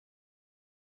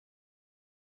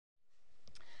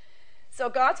So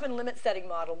Gottman limit setting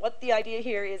model, what the idea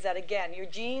here is that, again, your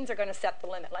genes are going to set the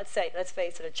limit. Let's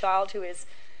face it, a child who is,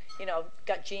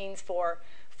 got genes for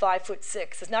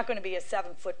 5'6" is not going to be a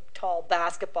 7-foot tall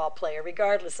basketball player,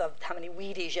 regardless of how many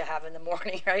Wheaties you have in the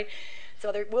morning, right?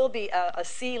 So there will be a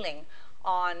ceiling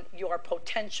on your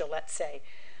potential, let's say.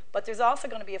 But there's also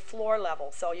going to be a floor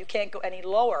level, so you can't go any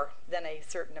lower than a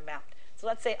certain amount. So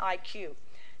let's say IQ.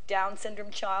 Down syndrome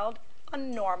child,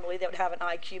 normally they would have an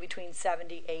IQ between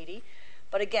 70, 80.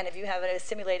 But again, if you have a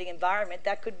stimulating environment,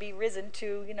 that could be risen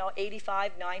to,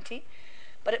 85, 90.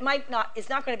 But it's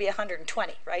not going to be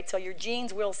 120, right? So your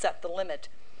genes will set the limit.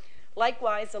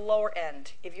 Likewise, the lower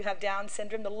end. If you have Down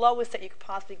syndrome, the lowest that you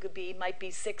could be might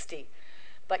be 60.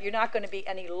 But you're not going to be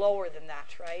any lower than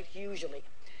that, right, usually.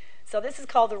 So this is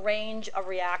called the range of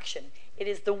reaction. It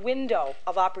is the window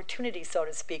of opportunity, so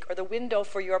to speak, or the window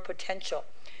for your potential.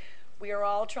 We are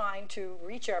all trying to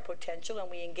reach our potential,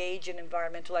 and we engage in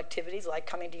environmental activities like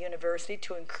coming to university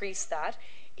to increase that.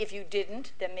 If you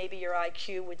didn't, then maybe your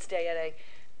IQ would stay at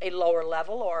a lower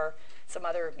level, or some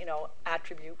other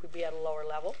attribute would be at a lower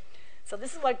level. So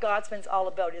this is what Gottman's all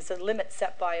about, is a limit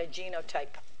set by a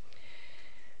genotype.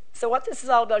 So what this is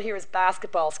all about here is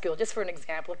basketball skill, just for an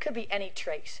example. It could be any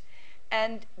trait.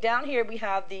 And down here we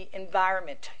have the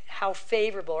environment, how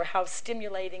favorable or how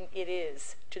stimulating it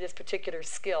is to this particular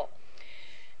skill.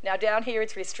 Now down here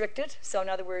it's restricted, so in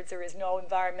other words there is no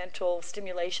environmental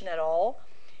stimulation at all.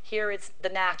 Here it's the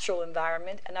natural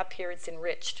environment, and up here it's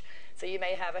enriched. So you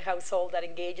may have a household that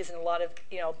engages in a lot of,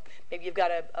 maybe you've got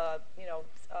a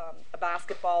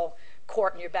basketball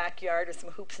court in your backyard or some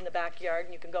hoops in the backyard,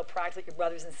 and you can go practice with your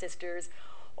brothers and sisters,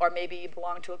 or maybe you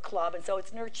belong to a club, and so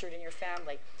it's nurtured in your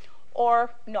family.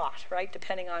 Or not, right,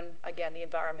 depending on, again, the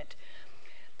environment.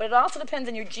 But it also depends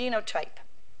on your genotype.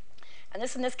 And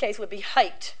this, in this case, would be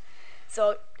height.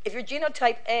 So if you're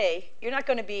genotype A, you're not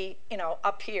going to be,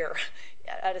 up here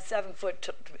at a 7-foot,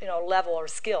 level or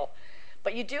skill.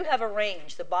 But you do have a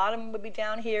range. The bottom would be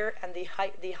down here, and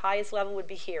the highest level would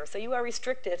be here. So you are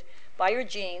restricted by your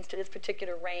genes to this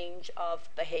particular range of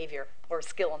behavior, or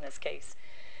skill in this case.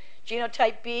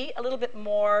 Genotype B, a little bit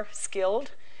more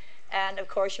skilled. And of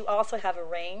course, you also have a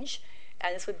range,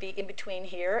 and this would be in between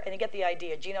here, and you get the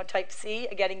idea. Genotype C,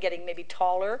 again, getting maybe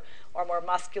taller or more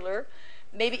muscular,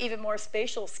 maybe even more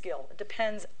spatial skill. It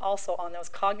depends also on those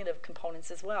cognitive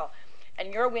components as well.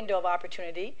 And your window of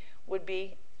opportunity would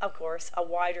be, of course, a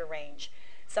wider range.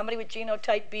 Somebody with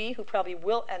genotype B, who probably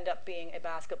will end up being a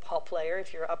basketball player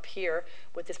if you're up here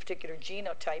with this particular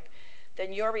genotype,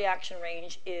 then your reaction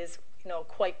range is,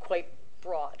 quite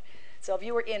broad. So if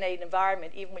you were in an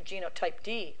environment, even with genotype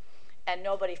D, and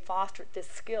nobody fostered this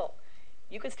skill,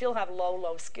 you could still have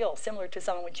low skill, similar to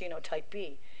someone with genotype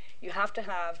B. You have to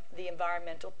have the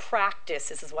environmental practice.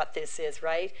 This is what this is,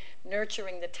 right?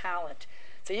 Nurturing the talent.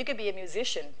 So you could be a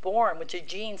musician, born with your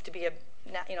genes to be a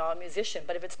musician,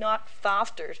 but if it's not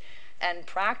fostered and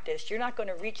practiced, you're not going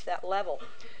to reach that level.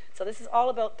 So this is all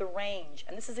about the range,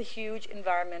 and this is a huge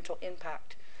environmental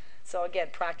impact. So again,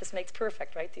 practice makes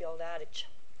perfect, right? The old adage.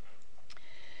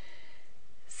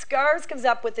 SCARS comes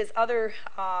up with this other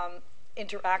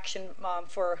interaction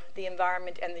for the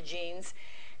environment and the genes.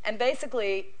 And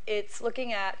basically, it's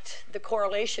looking at the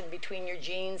correlation between your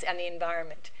genes and the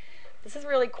environment. This is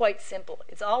really quite simple.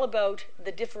 It's all about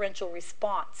the differential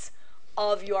response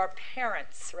of your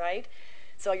parents, right?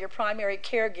 So your primary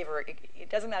caregiver, it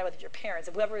doesn't matter whether it's your parents,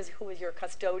 who is your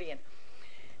custodian.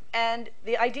 And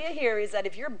the idea here is that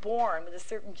if you're born with a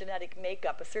certain genetic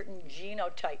makeup, a certain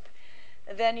genotype,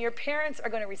 then your parents are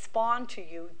going to respond to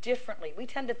you differently. We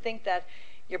tend to think that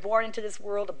you're born into this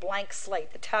world a blank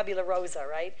slate, the tabula rasa,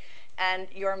 right? And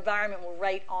your environment will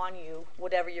write on you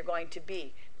whatever you're going to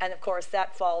be. And of course,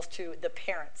 that falls to the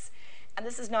parents. And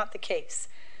this is not the case.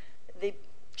 The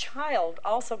child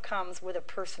also comes with a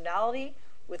personality,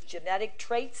 with genetic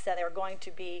traits that are going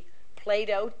to be played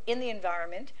out in the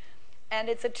environment. And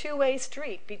it's a two-way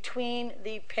street between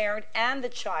the parent and the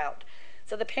child.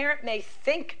 So the parent may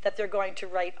think that they're going to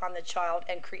write on the child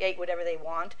and create whatever they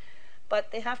want, but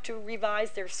they have to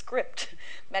revise their script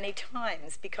many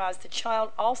times because the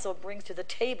child also brings to the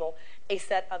table a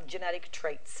set of genetic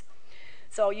traits.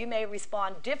 So you may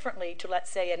respond differently to, let's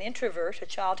say, an introvert, a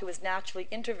child who is naturally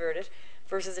introverted,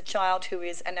 versus a child who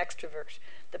is an extrovert.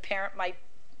 The parent might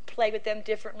play with them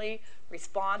differently,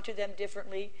 respond to them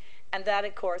differently, and that,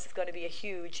 of course, is going to be a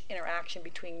huge interaction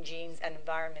between genes and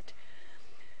environment.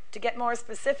 To get more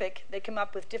specific, they come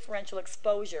up with differential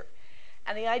exposure.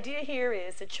 And the idea here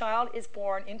is the child is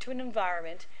born into an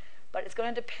environment, but it's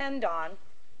going to depend on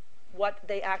what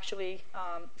they actually,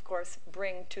 of course,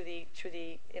 bring to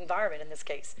the environment in this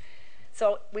case.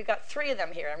 So we've got 3 of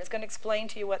them here. I'm just going to explain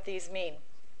to you what these mean.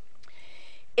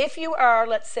 If you are,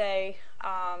 let's say,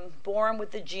 born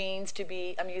with the genes to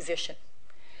be a musician,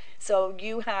 so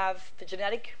you have the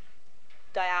genetic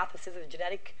diathesis, the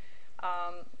genetic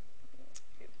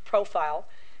profile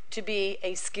to be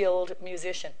a skilled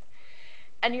musician,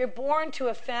 and you're born to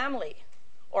a family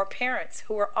or parents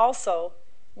who are also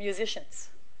musicians,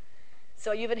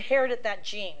 so you've inherited that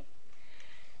gene.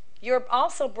 You're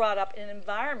also brought up in an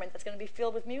environment that's going to be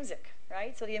filled with music,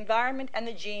 right? So the environment and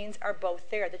the genes are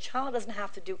both there. The child doesn't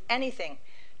have to do anything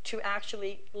to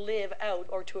actually live out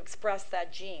or to express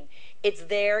that gene. It's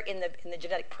there in the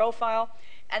genetic profile,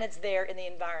 and it's there in the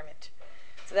environment.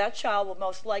 So that child will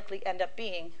most likely end up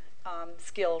being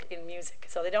skilled in music.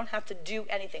 So they don't have to do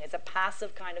anything. It's a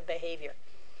passive kind of behavior.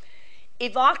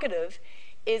 Evocative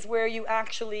is where you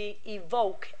actually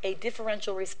evoke a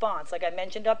differential response. Like I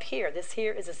mentioned up here, this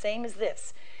here is the same as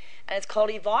this. And it's called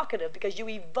evocative because you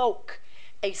evoke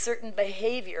a certain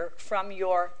behavior from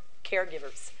your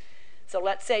caregivers. So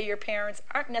let's say your parents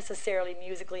aren't necessarily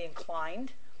musically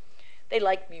inclined. They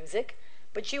like music,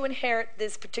 but you inherit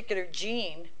this particular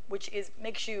gene, which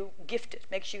makes you gifted,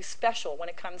 makes you special when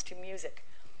it comes to music.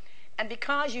 And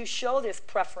because you show this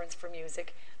preference for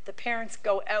music, the parents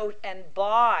go out and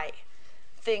buy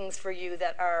things for you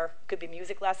that could be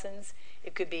music lessons,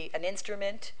 it could be an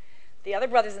instrument. The other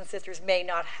brothers and sisters may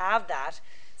not have that,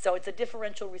 so it's a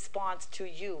differential response to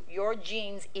you. Your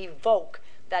genes evoke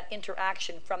that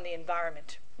interaction from the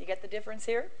environment. You get the difference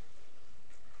here?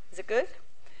 Is it good?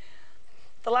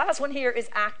 The last one here is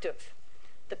active.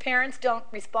 The parents don't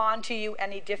respond to you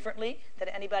any differently than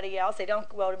anybody else. They don't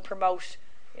go out and promote,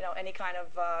 any kind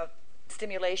of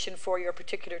stimulation for your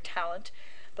particular talent.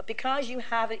 But because you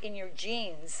have it in your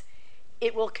genes,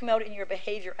 it will come out in your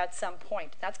behavior at some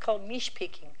point. That's called niche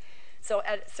peaking. So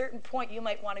at a certain point, you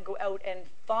might want to go out and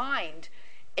find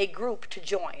a group to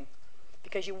join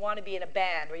because you want to be in a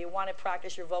band or you want to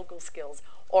practice your vocal skills.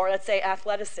 Or let's say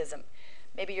athleticism.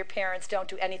 Maybe your parents don't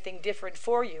do anything different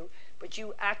for you, but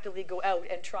you actively go out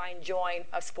and try and join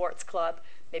a sports club.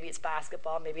 Maybe it's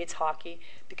basketball, maybe it's hockey,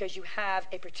 because you have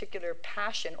a particular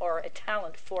passion or a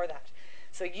talent for that.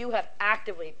 So you have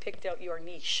actively picked out your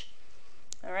niche.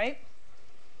 All right?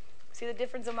 See the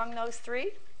difference among those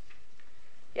 3?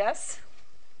 Yes?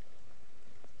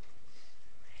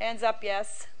 Hands up,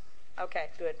 yes. Okay,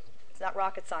 good. It's not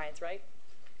rocket science, right?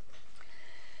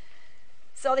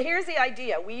 So here's the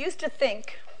idea. We used to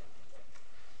think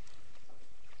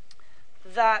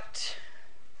that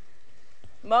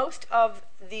most of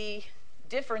the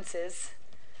differences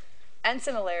and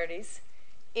similarities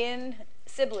in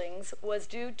siblings was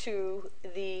due to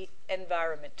the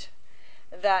environment,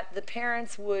 that the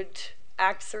parents would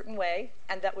act a certain way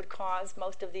and that would cause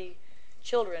most of the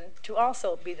children to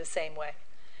also be the same way.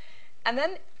 And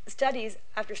then studies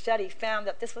after study found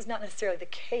that this was not necessarily the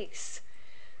case,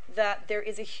 that there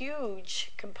is a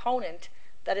huge component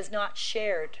that is not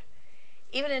shared,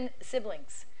 even in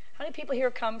siblings. How many people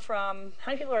here how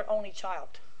many people are only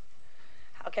child?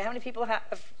 Okay, how many people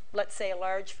have, let's say, a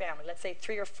large family, let's say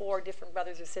 3 or 4 different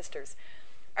brothers or sisters?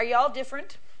 Are you all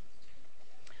different?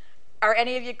 Are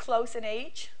any of you close in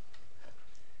age?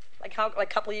 Like a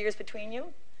couple of years between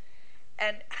you?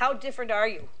 And how different are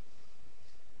you?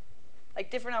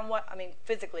 Like different on what? I mean,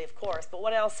 physically, of course, but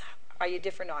what else are you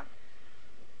different on?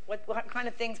 What kind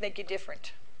of things make you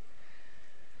different?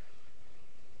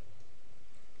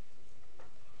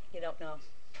 You don't know.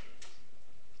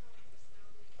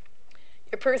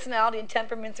 Your personality and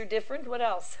temperaments are different. What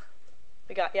else?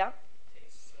 We got, yeah?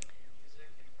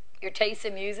 Your taste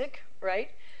in music,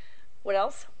 right? What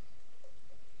else?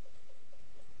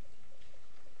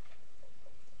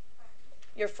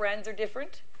 Your friends are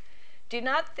different. Do you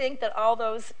not think that all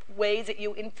those ways that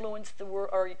you influence the world,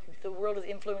 or the world is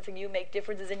influencing you, make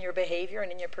differences in your behavior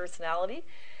and in your personality?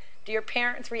 Do your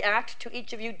parents react to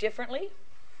each of you differently,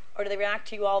 or do they react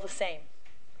to you all the same?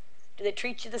 Do they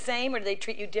treat you the same, or do they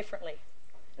treat you differently?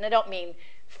 And I don't mean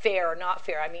fair or not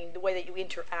fair. I mean the way that you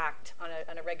interact on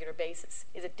a regular basis.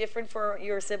 Is it different for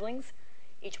your siblings,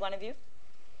 each one of you?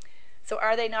 So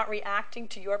are they not reacting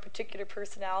to your particular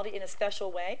personality in a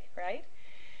special way, right?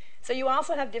 So you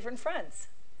also have different friends.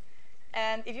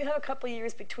 And if you have a couple of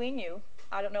years between you,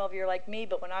 I don't know if you're like me,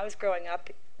 but when I was growing up,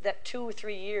 that 2 or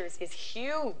 3 years is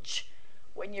huge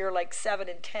when you're like 7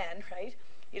 and 10, right?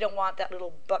 You don't want that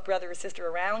little brother or sister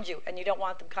around you, and you don't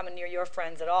want them coming near your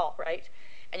friends at all, right?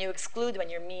 And you exclude them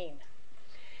and you're mean.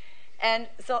 And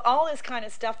so all this kind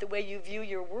of stuff, the way you view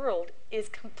your world, is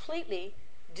completely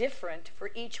different for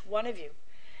each one of you.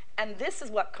 And this is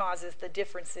what causes the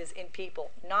differences in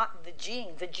people, not the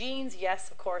genes. The genes, yes,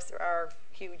 of course, there are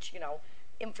huge,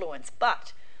 influence,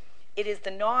 but it is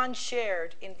the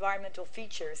non-shared environmental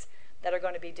features that are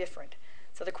going to be different.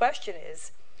 So the question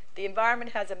is, the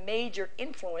environment has a major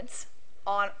influence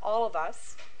on all of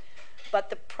us,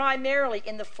 but primarily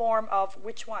in the form of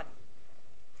which one?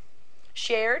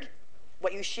 Shared,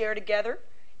 what you share together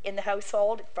in the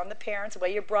household, from the parents, the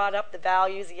way you're brought up, the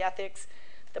values, the ethics,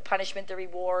 the punishment, the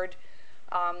reward,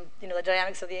 the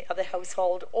dynamics of the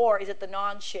household, or is it the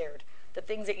non-shared, the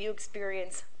things that you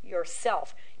experience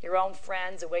yourself, your own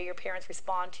friends, the way your parents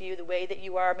respond to you, the way that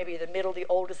you are, maybe the middle, the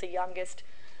oldest, the youngest,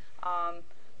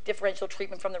 differential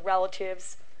treatment from the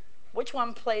relatives. Which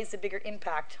one plays the bigger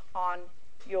impact on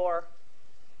your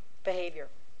behavior?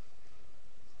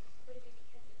 Would it be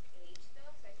because of age,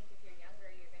 though? So I think if you're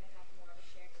younger, you're going to have more of a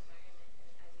shared environment,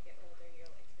 and as you get older,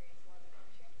 you'll experience more of a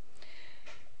non-shared.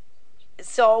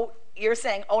 So you're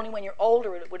saying only when you're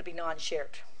older would it be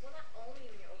non-shared? Well, not only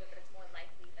when you're older, but it's more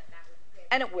likely that that would play.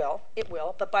 And it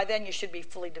will. But by then you should be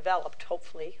fully developed,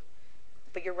 hopefully.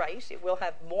 But you're right, it will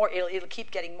have more, it'll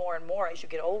keep getting more and more as you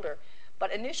get older.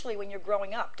 But initially when you're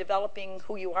growing up, developing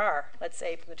who you are, let's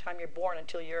say from the time you're born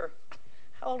until you're,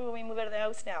 how old will we move out of the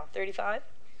house now, 35?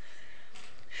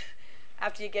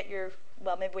 After you get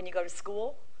maybe when you go to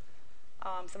school.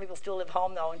 Some people still live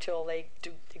home though until they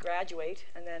graduate,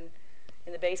 and then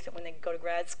in the basement when they go to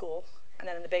grad school, and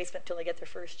then in the basement until they get their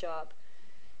first job.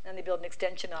 And then they build an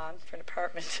extension on for an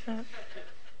apartment.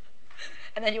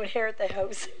 And then you inherit the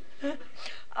house.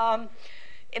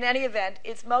 In any event,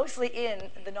 it's mostly in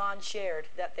the non-shared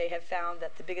that they have found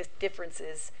that the biggest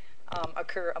differences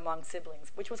occur among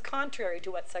siblings, which was contrary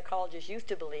to what psychologists used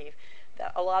to believe,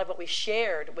 that a lot of what we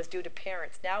shared was due to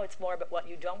parents. Now it's more about what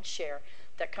you don't share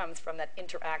that comes from that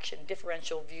interaction,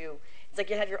 differential view. It's like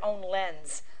you have your own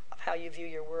lens of how you view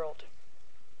your world.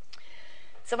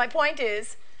 So my point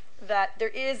is that there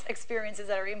is experiences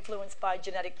that are influenced by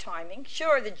genetic timing.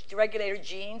 Sure, the regulator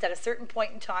genes at a certain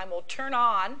point in time will turn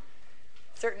on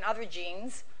certain other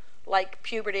genes, like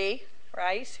puberty,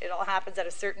 right? It all happens at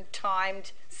a certain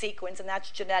timed sequence, and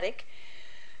that's genetic.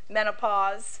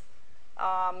 Menopause,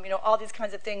 all these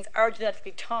kinds of things are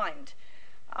genetically timed.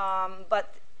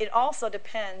 But it also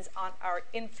depends on our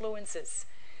influences,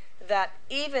 that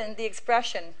even the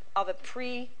expression of a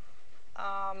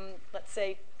let's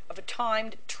say, of a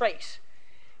timed trait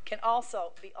can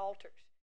also be altered.